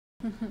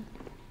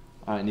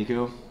All right,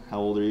 Nico, how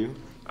old are you?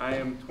 I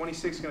am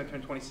 26, going to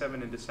turn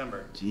 27 in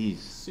December. Jeez.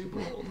 Super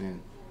old.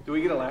 Man. Do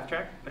we get a laugh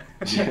track?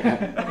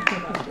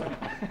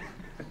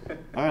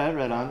 All right,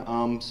 right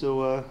on.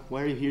 So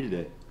why are you here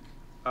today?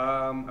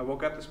 I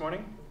woke up this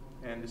morning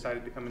and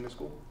decided to come into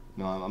school.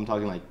 No, I'm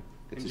talking like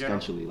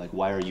existentially. Like,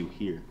 why are you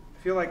here?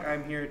 I feel like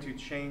I'm here to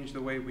change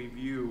the way we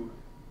view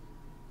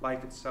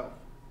life itself.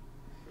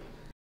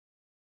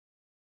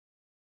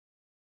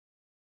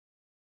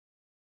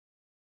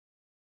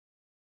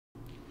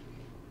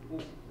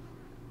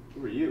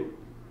 Who are you?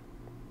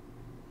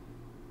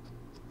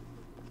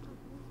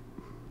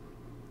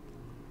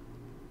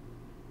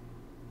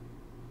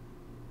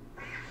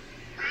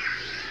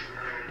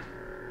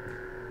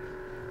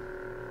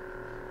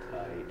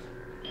 I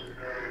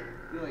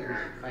feel like we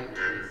should fight with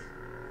these.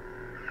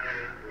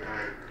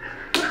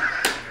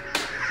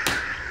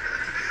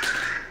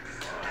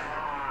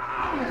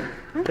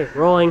 Okay,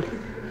 rolling.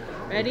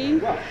 Ready?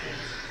 Well,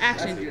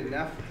 that's Action. good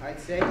enough, I'd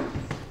say.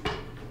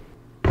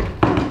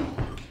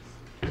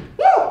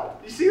 Woo!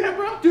 You see that,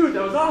 bro? Dude,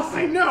 that was awesome.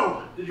 I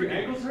know. Did your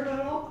ankles hurt at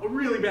all? Oh,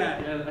 really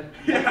bad.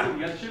 Yeah.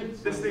 You got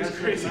shoot. This thing's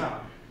crazy.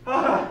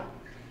 What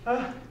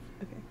are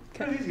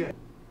these guys?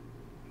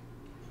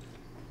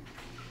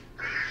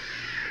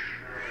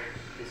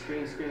 The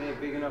screen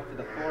ain't big enough for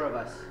the four of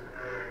us.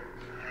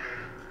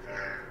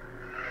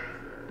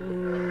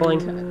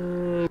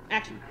 Rolling.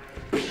 Action.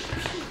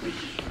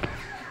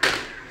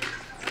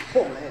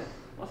 Oh man,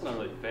 That's not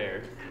really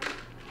fair.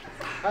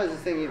 how does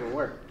this thing even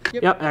work?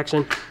 Yep,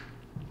 action.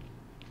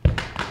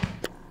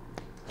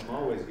 I'm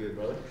always good,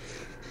 brother.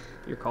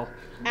 Your call.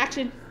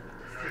 Action.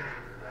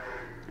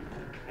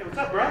 Hey, what's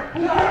up, bro?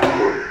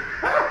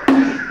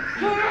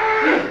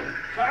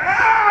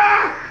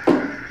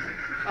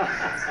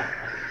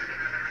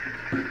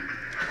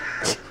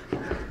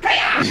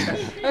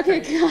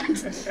 Okay,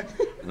 cut.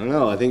 I don't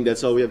know. I think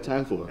that's all we have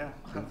time for. Yeah.